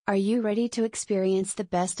Are you ready to experience the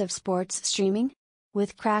best of sports streaming?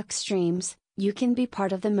 With Crackstreams, you can be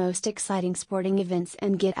part of the most exciting sporting events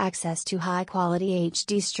and get access to high-quality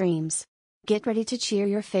HD streams. Get ready to cheer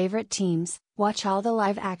your favorite teams, watch all the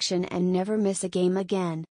live action and never miss a game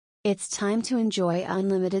again. It's time to enjoy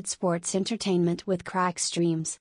unlimited sports entertainment with Crackstreams.